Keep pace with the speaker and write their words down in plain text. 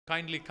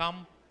kindly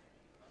come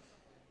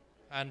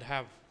and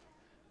have.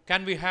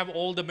 Can we have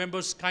all the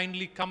members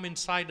kindly come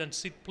inside and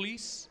sit,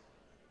 please?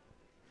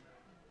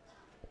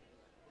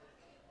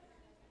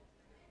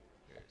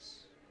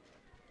 Yes.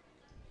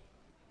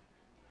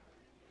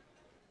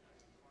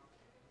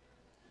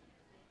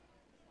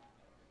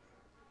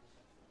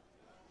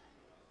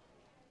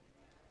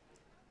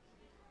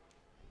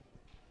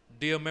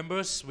 Dear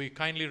members, we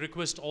kindly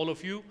request all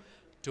of you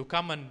to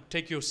come and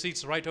take your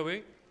seats right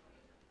away.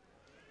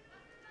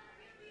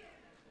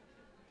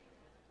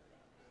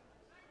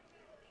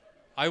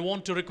 I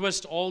want to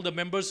request all the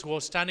members who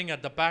are standing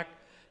at the back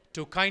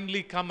to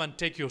kindly come and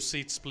take your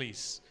seats,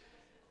 please.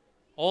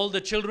 All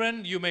the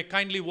children, you may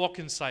kindly walk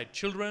inside.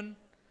 Children,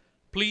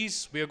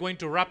 please, we are going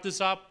to wrap this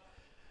up.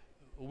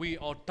 We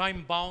are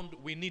time bound.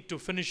 We need to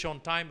finish on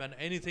time, and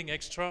anything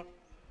extra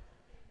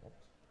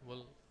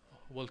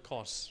will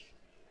cost.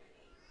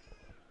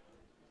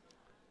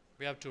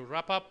 We have to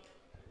wrap up.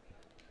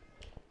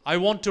 I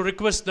want to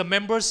request the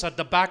members at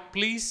the back,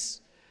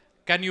 please.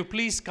 Can you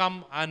please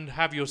come and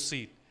have your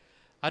seat?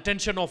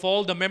 Attention of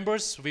all the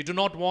members. We do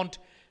not want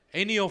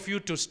any of you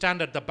to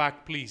stand at the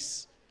back,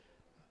 please.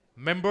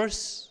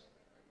 Members,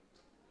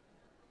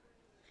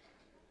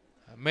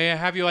 may I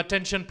have your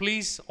attention,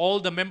 please? All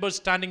the members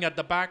standing at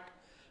the back,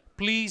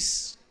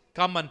 please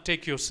come and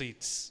take your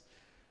seats.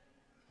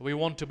 We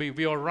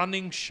are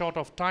running short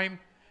of time.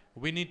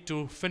 We need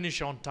to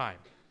finish on time.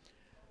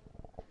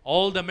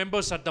 All the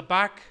members at the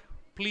back,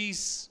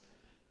 please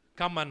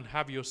come and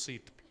have your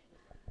seat.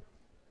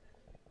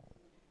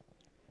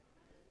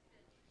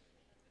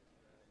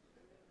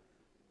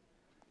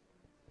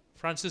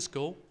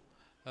 Francisco,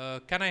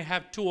 can I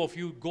have two of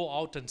you go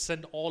out and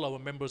send all our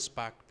members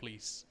back,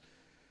 please?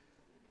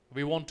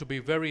 We want to be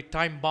very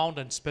time bound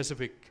and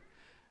specific.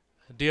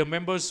 Dear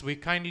members, we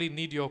kindly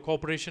need your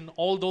cooperation.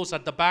 All those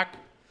at the back,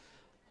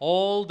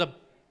 all the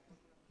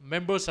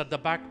members at the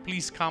back,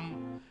 please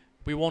come.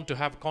 We want to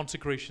have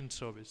consecration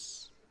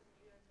service.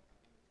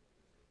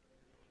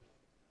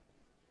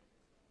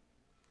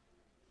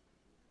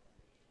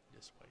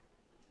 Yes, right.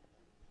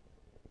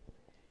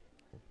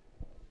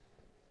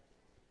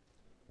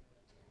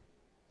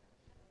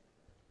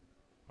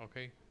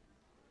 Okay.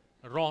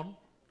 Ron,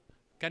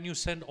 can you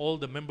send all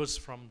the members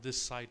from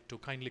this side to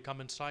kindly come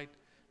inside?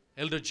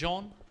 Elder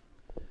John,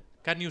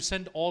 can you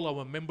send all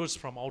our members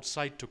from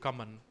outside to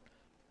come and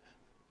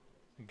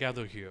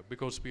gather here,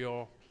 because we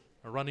are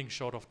running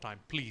short of time.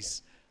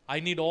 Please, I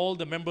need all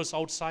the members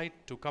outside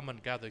to come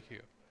and gather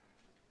here.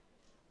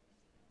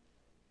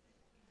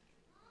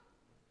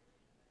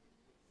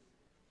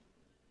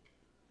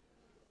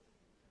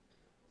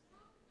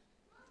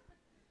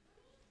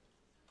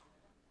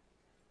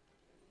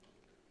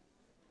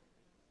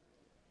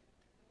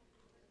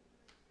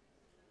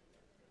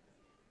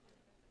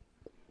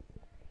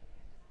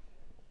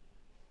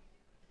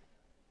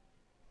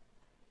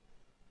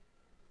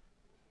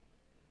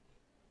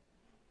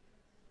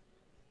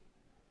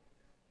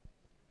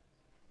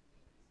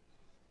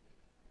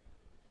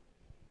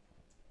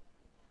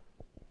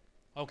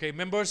 Okay,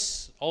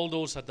 members, all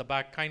those at the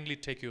back, kindly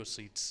take your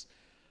seats.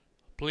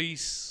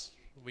 Please,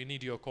 we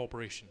need your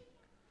cooperation.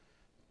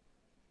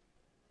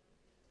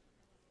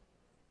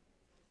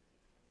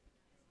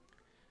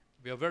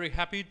 We are very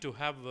happy to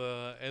have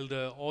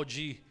Elder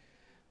Oji,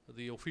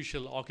 the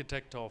official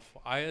architect of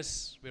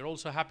IS. We're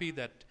also happy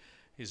that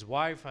his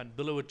wife and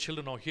beloved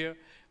children are here.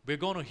 We're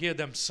going to hear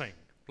them sing,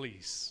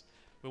 please.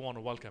 We want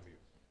to welcome you.